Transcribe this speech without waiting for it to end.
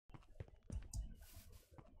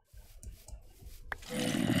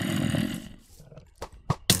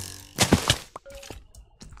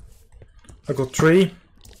I got 3.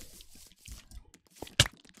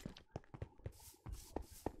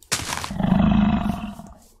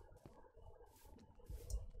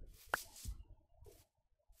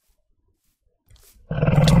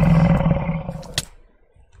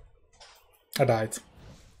 I died.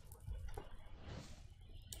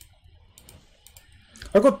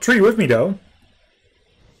 I got 3 with me though.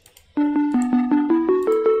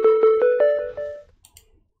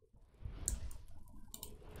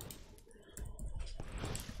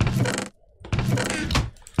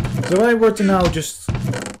 So if I were to now just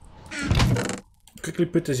quickly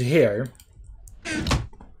put this here.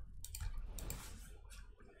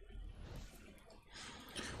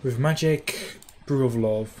 With magic, brew of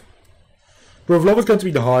love. Brew of love is going to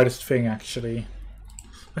be the hardest thing actually.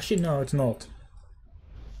 Actually no, it's not.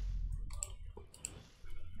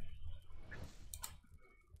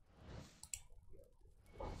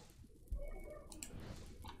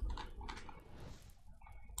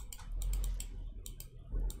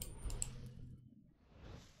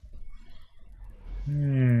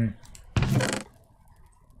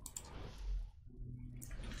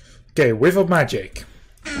 Okay, whiff of magic.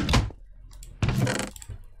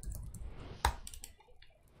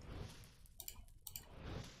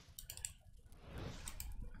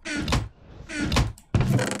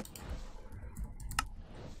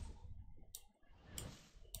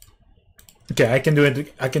 Okay, I can do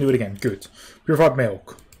it. I can do it again. Good. Purified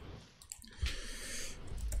milk.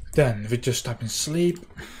 Then we just type in sleep.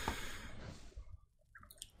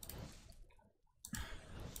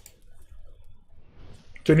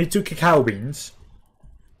 So we need 2 cacao beans,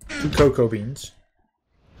 2 cocoa beans.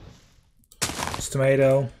 It's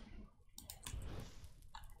tomato.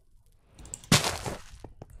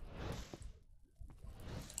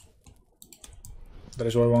 That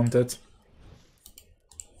is what I wanted.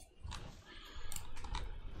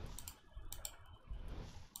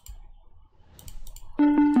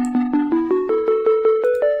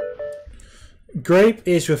 Grape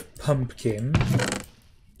is with pumpkin.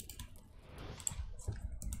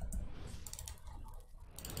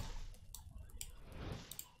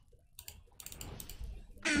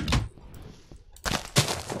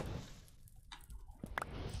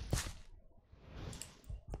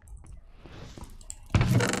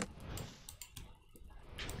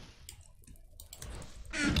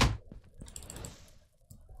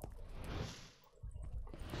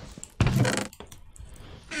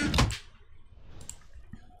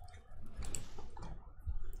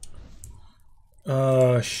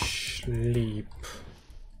 Sleep.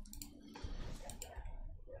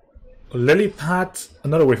 Lily pad,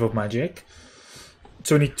 another whiff of magic.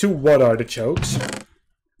 So we need 2 water artichokes.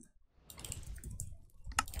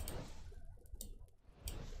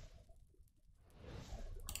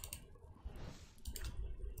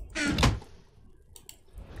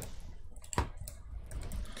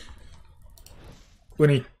 We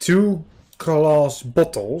need 2 glass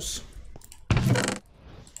bottles.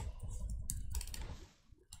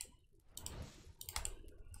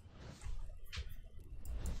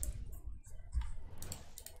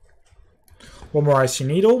 One more icy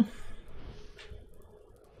needle.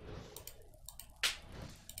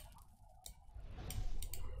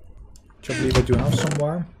 Which I believe I do have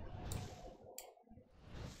somewhere.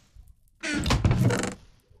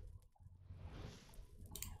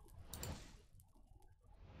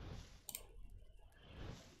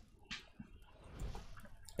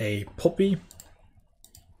 A poppy.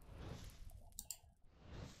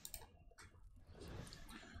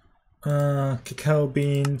 Cacao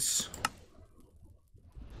beans.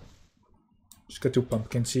 Just got 2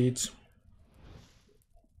 pumpkin seeds.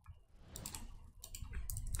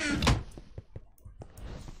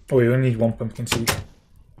 Oh, we only need 1 pumpkin seed.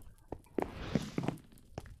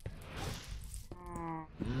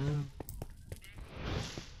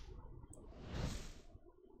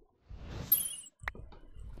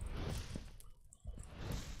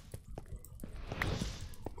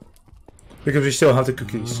 Because we still have the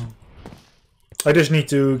cookies. I just need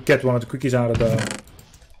to get one of the cookies out of the...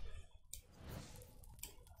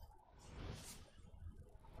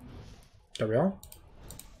 There we are.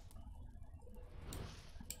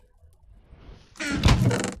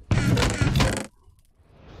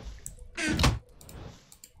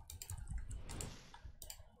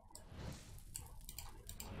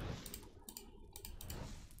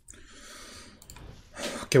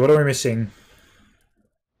 Okay, what are we missing?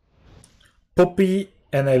 Poppy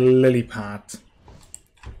and a lily pad.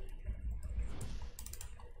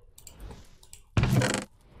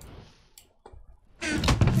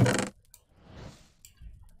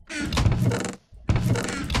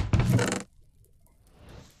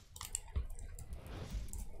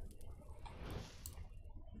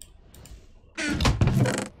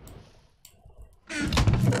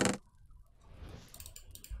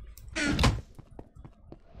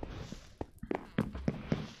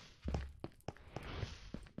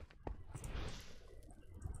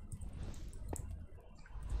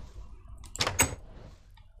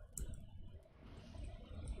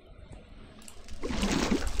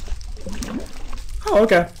 Oh,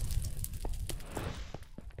 okay.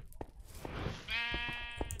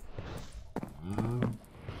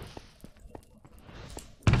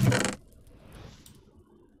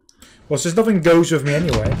 Well, since nothing goes with me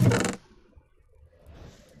anyway.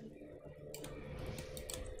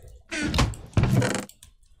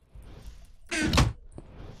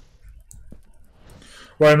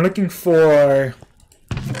 Well, I'm looking for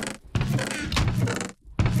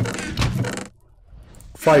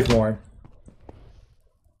 5 more.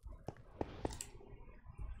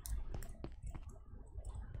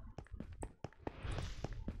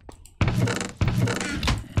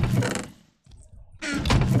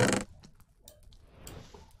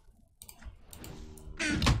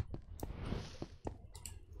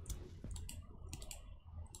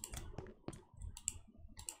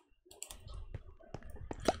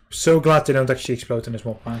 So glad they don't actually explode in this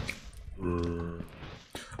mod pack.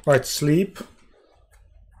 Alright, sleep.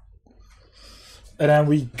 And then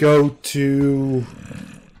we go to...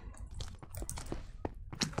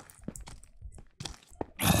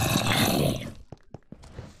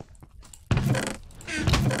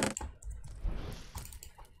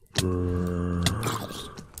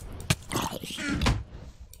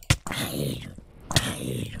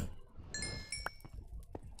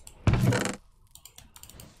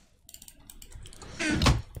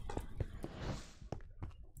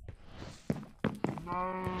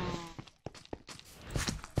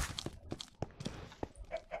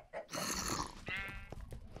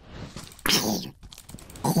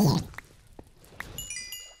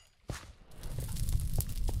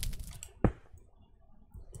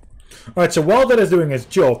 Alright, so while that is doing its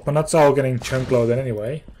job, and that's all getting chunk loaded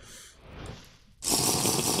anyway.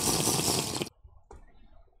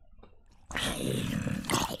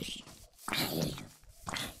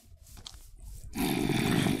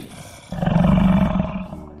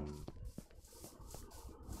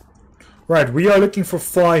 Right, we are looking for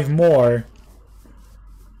 5 more.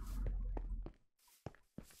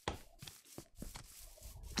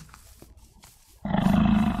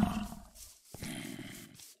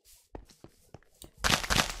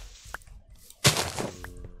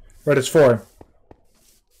 Right, it's 4.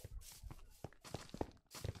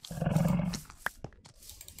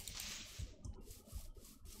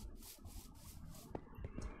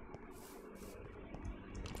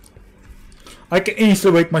 I can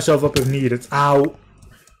easily wake myself up if needed. Ow.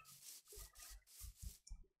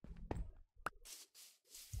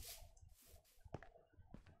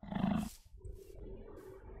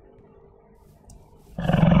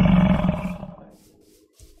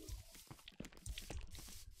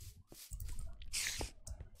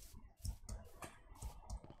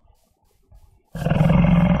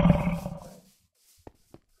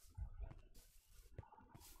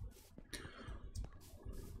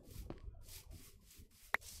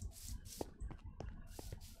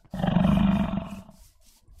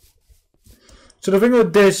 So the thing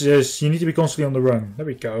with this is you need to be constantly on the run. There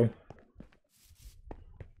we go.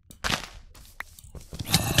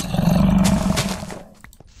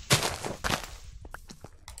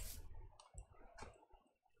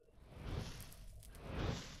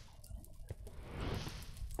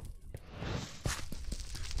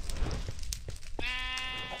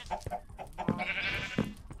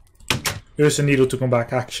 Here's a needle to come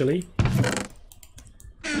back actually.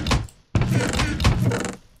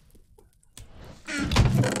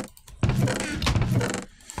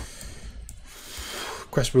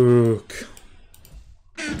 Quest book.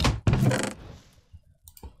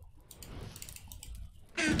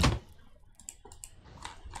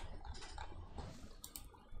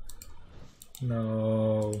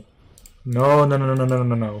 No. No, no, no, no, no, no,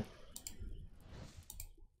 no, no.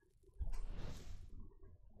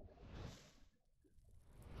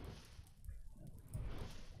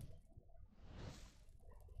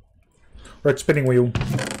 Red spinning wheel.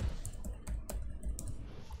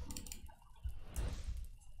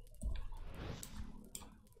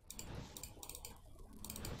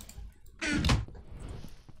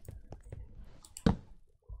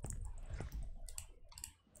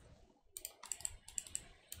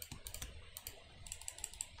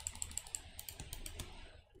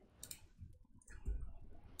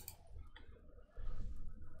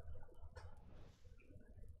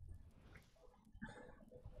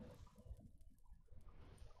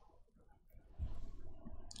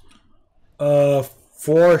 Uh,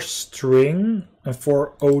 4 string and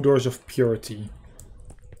 4 odors of purity.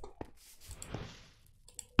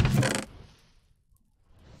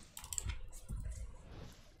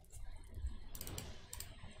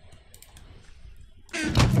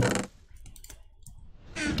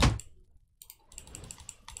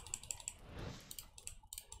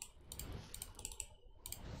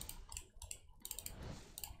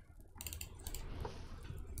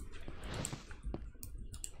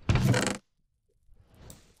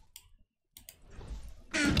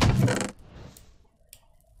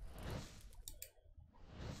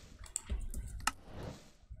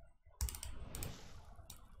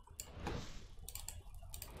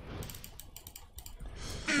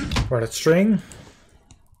 Right, that string.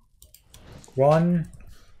 1.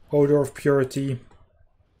 Odor of purity.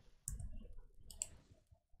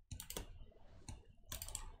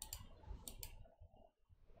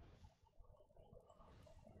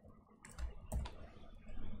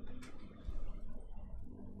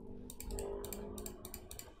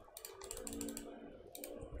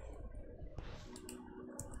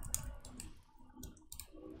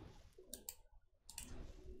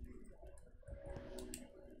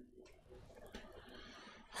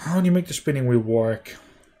 How do you make the spinning wheel work?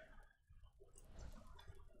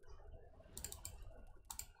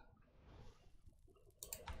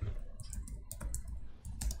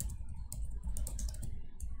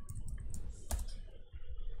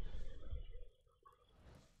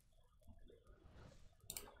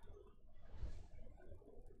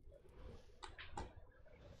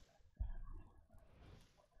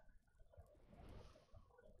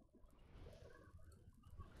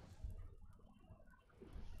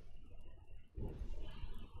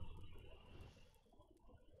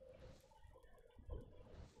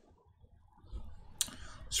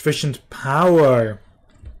 Sufficient power.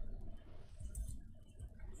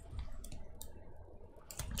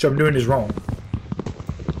 So I'm doing this wrong.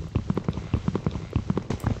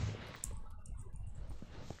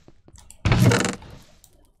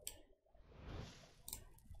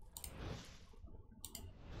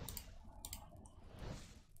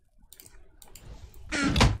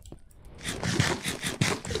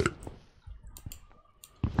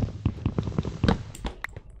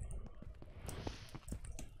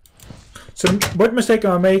 So what mistake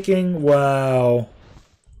am I making? Wow.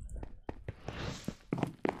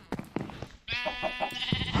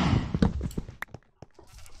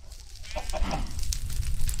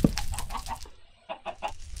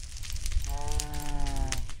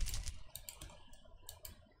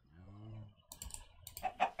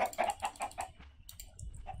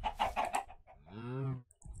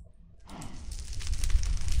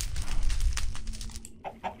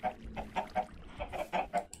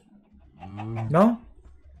 No?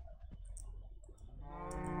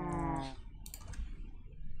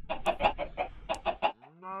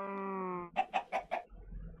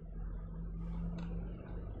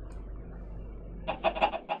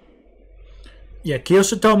 Yeah, can you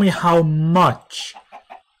also tell me how much?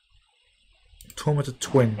 Told me the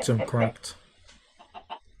twins, I'm correct.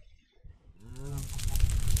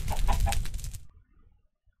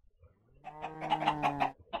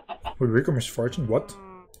 Wait, Rico misfortune? What?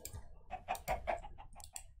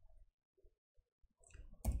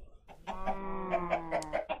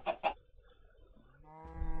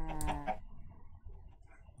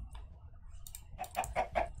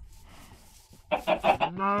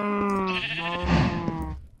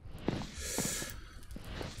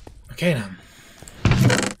 Okay then.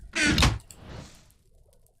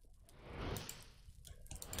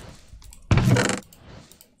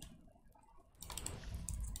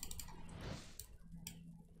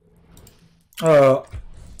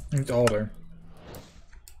 It's older.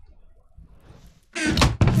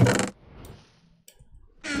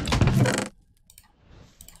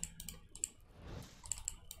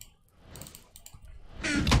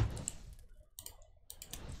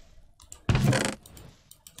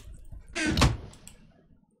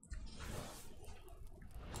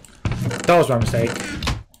 That was my mistake.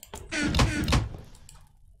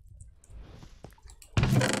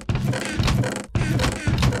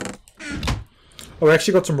 Oh, we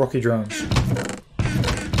actually got some rocky drones.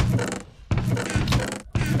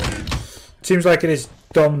 Seems like it is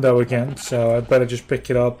dumb though again, so I'd better just pick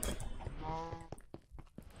it up.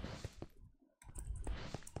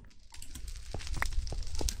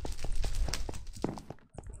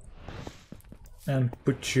 And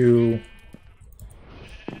put you...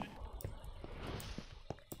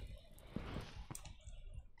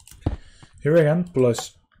 here again,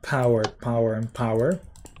 plus power, power, and power.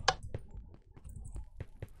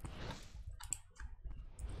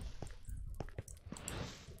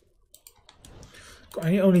 I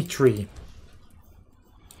need only 3.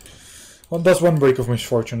 Well, that's one break of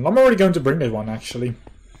misfortune. I'm already going to bring that one, actually.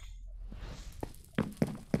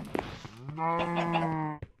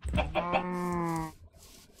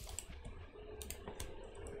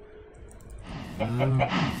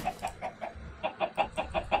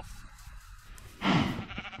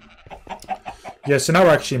 Yeah, so now we're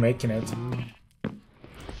actually making it.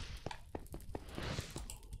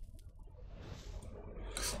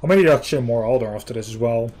 I may need actually more alder after this as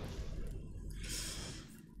well.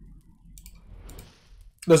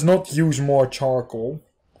 Let's not use more charcoal.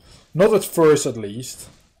 Not at first, at least.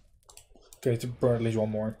 Okay, to burn at least one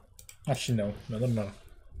more. Actually, no. No.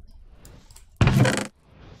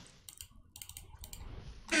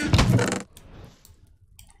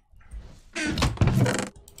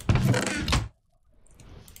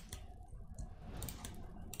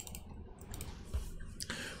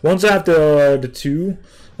 Once I have the two,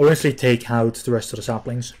 I'll eventually take out the rest of the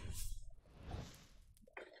saplings.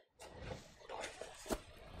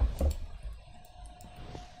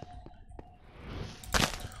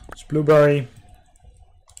 It's blueberry.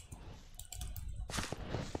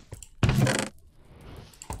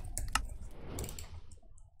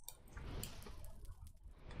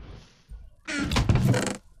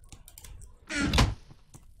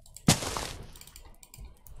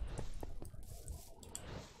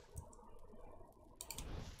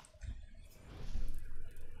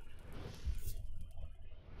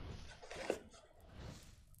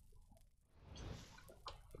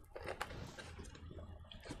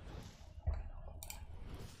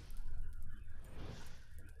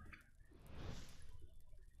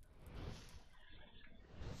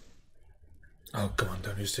 Oh, come on,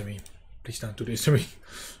 don't do this to me. Please don't do this to me.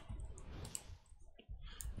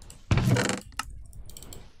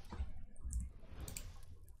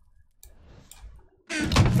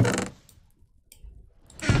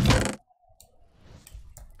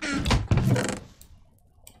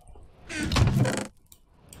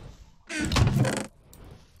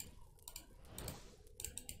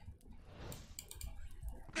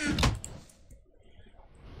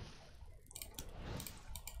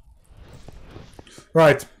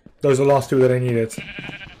 Right, those are the last two that I needed.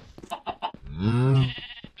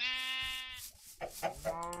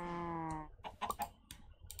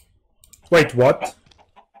 Wait, what?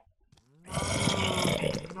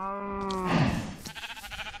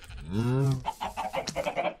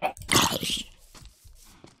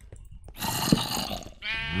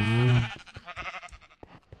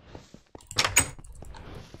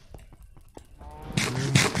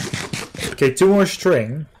 Okay, two more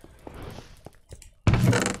string.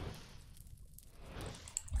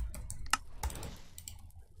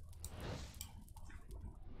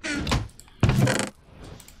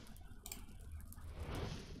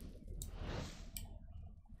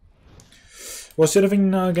 What's the other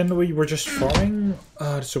thing again that we were just farming?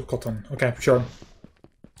 The soap cotton. Okay, sure.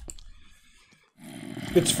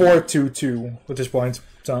 It's 4-2-2 at this point,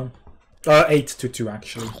 so 8-2-2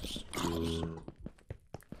 actually.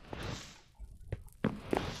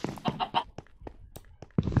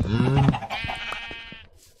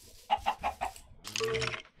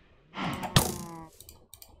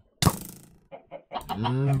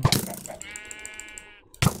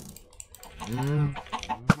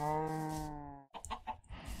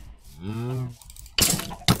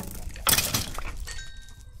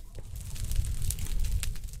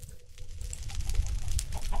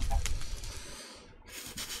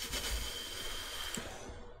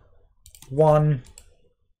 One.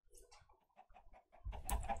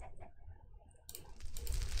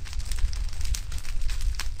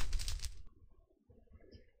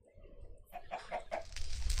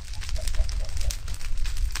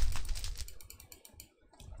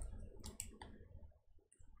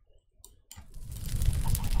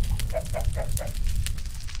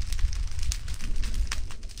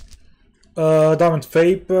 Diamond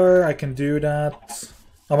vapor, I can do that.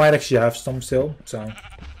 I might actually have some still, so.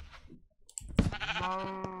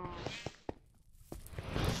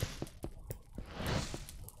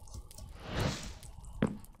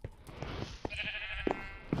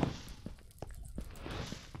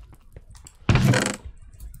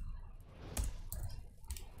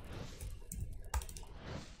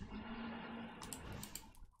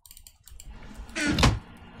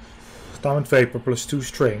 Diamond vapor plus 2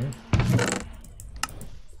 string.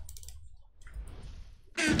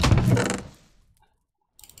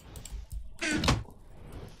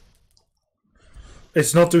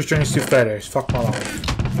 It's not 2 strings, 2 feathers. Fuck my life.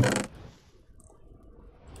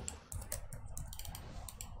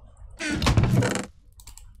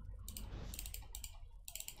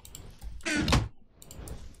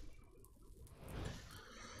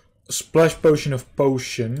 A splash potion of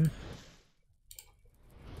potion.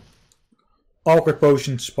 Awkward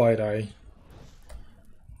potion spider.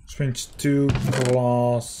 Springs 2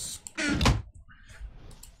 class.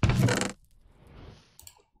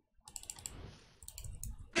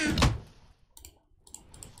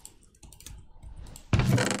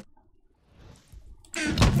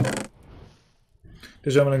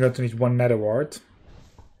 Dus I'm going to need 1 nether wart.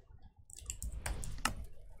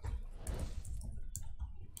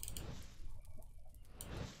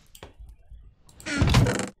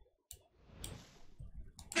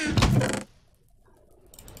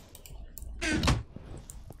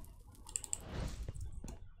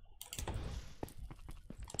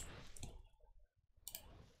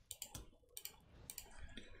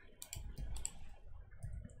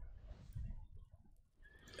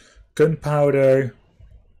 Gunpowder.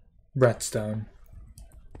 redstone.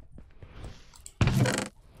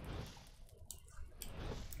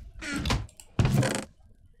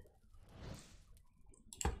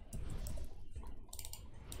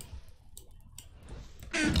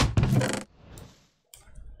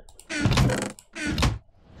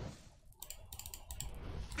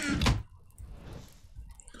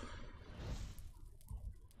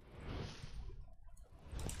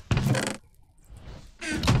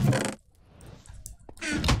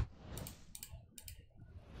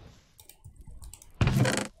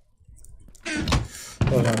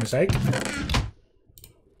 That was my mistake.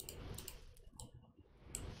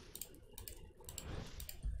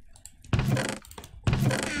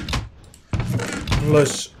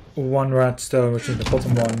 Plus 1 redstone, which is the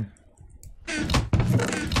bottom one.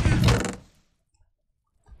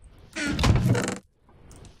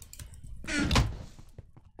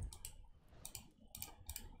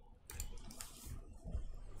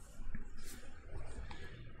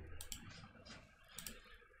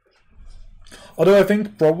 Although I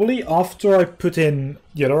think probably after I put in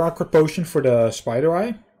the other awkward potion for the spider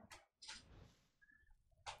eye,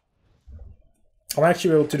 I'm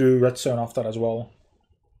actually able to do redstone after that as well.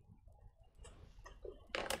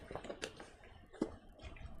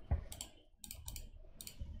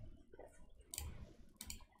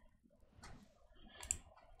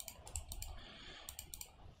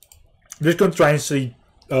 I'm just going to try and see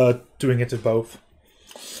doing it with both.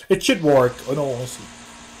 It should work, in all honesty.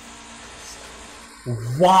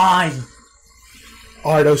 Why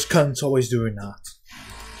are those cunts always doing that?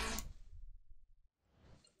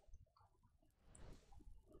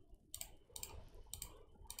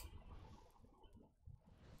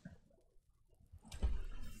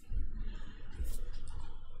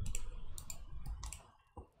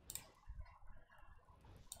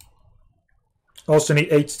 Also need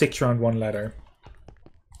 8 sticks around 1 ladder.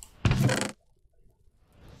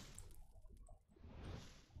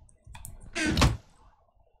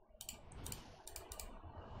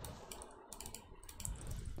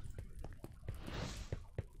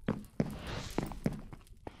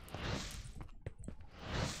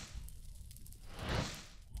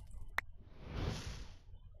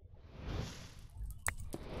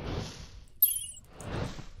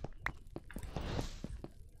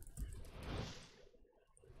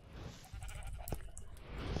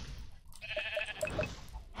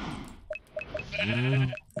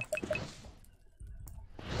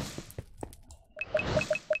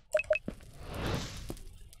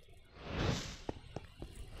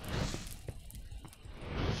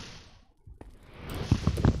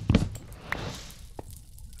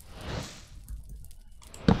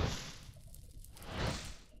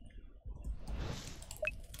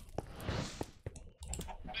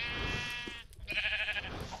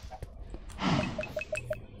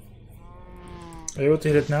 Are you able to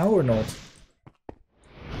hit it now or not?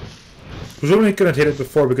 Presumably you couldn't hit it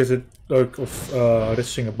before because it of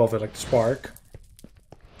this thing above it, like the spark.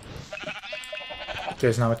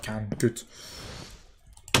 Okay, so now it can. Good.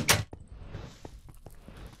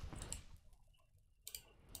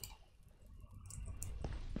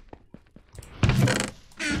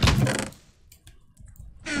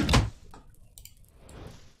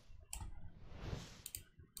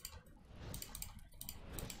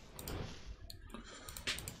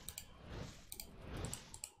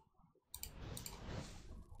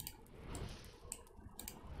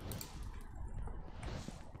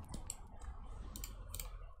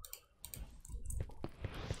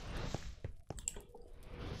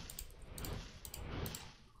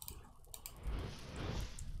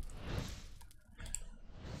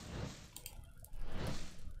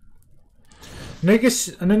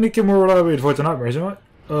 En dan een keer more weer voor te nightmares, hè?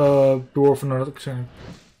 Door van dat ik zeg.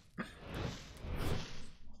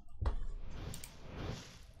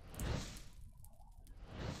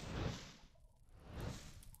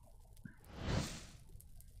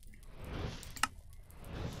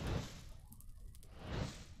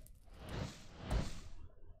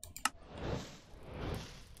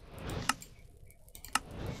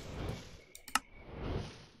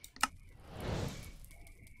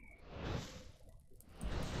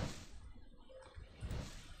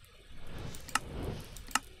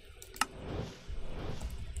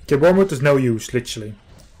 Okay, wormwood is no use, literally.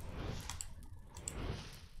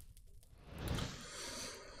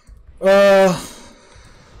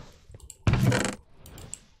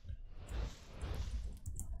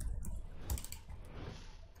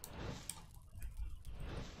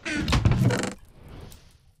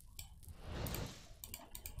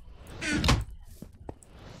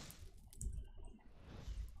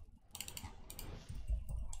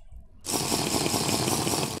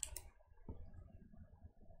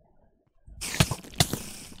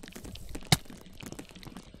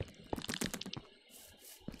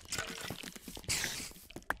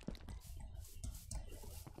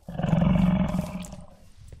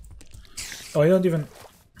 Oh, you don't even...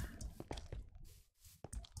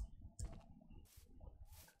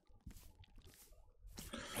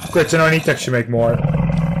 Great, so now I need to actually make more.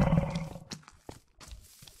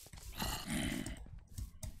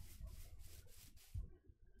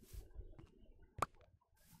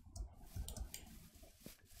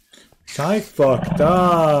 I fucked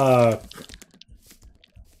up.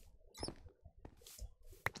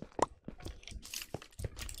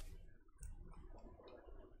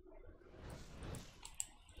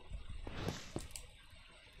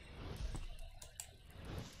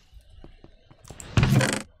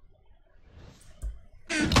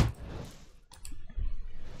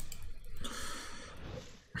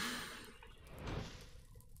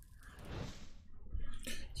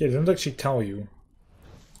 Yeah, they don't actually tell you.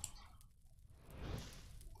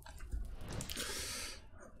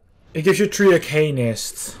 It gives you 3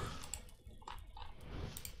 arcanists.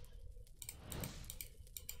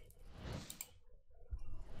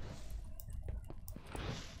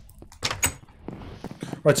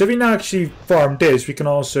 Right, so if we now actually farm this, we can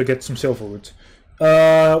also get some silverwood.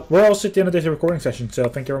 We're also at the end of this recording session, so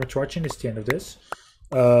thank you very much for watching. This is the end of this.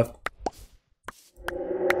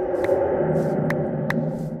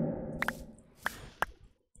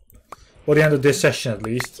 Well, the end of this session at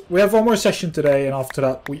least. We have one more session today, and after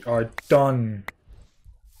that we are done.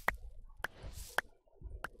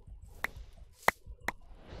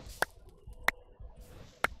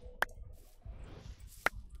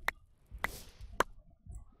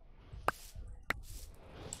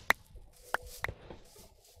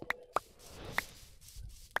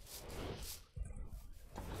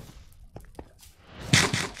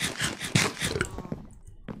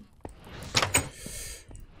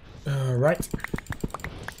 Right.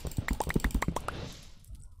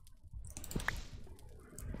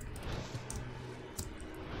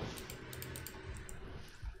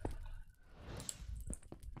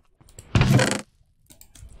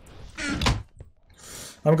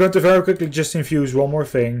 I'm going to very quickly just infuse one more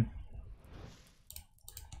thing.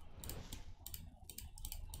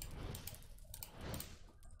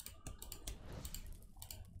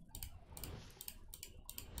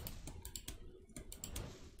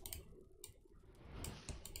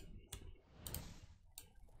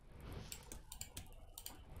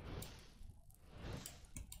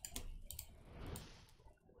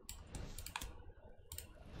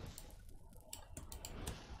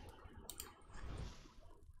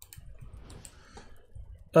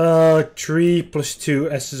 Tree plus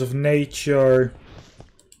 2 Essence of Nature.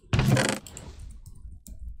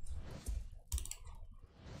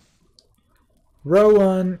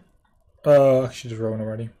 Rowan. Actually, there's Rowan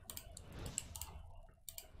already.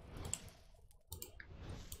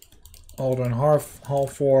 Aldrin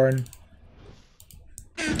Hawthorne.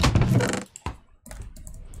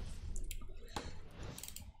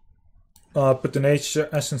 Put the Nature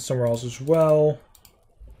Essence somewhere else as well.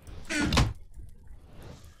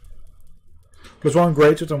 Plus 1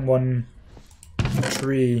 Greatwood and 1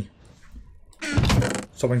 tree.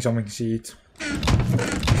 Something seed.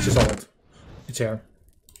 It's just solid. It's here.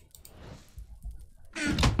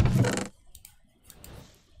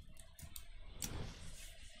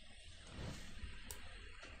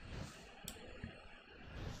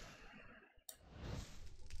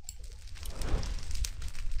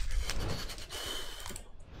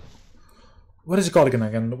 What is it called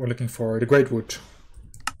again that we're looking for? The Greatwood.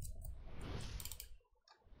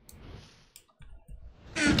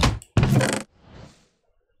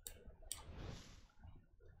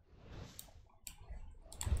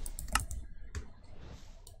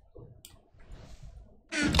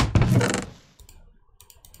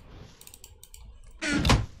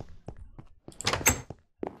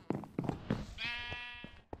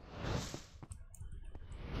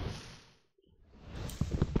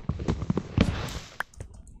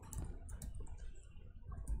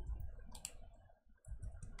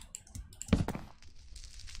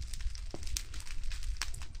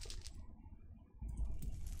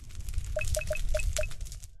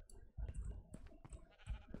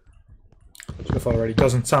 Already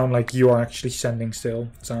doesn't sound like you are actually sending still,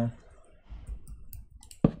 so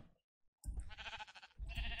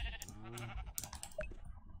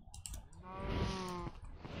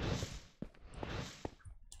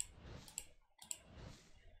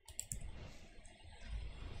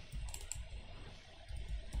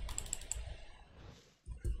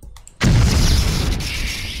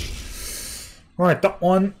alright, that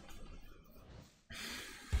one.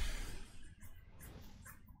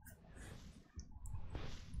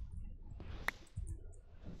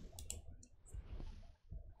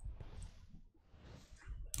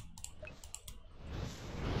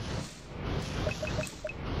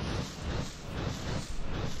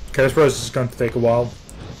 Okay, this process is going to take a while.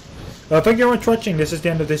 Thank you very much for watching. This is the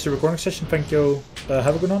end of this recording session. Thank you.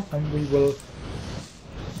 Have a good one, and we will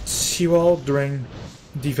see you all during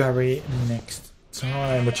the very next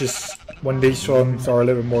time, which is when these ones are a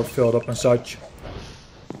little bit more filled up and such.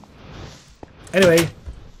 Anyway,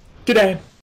 good day.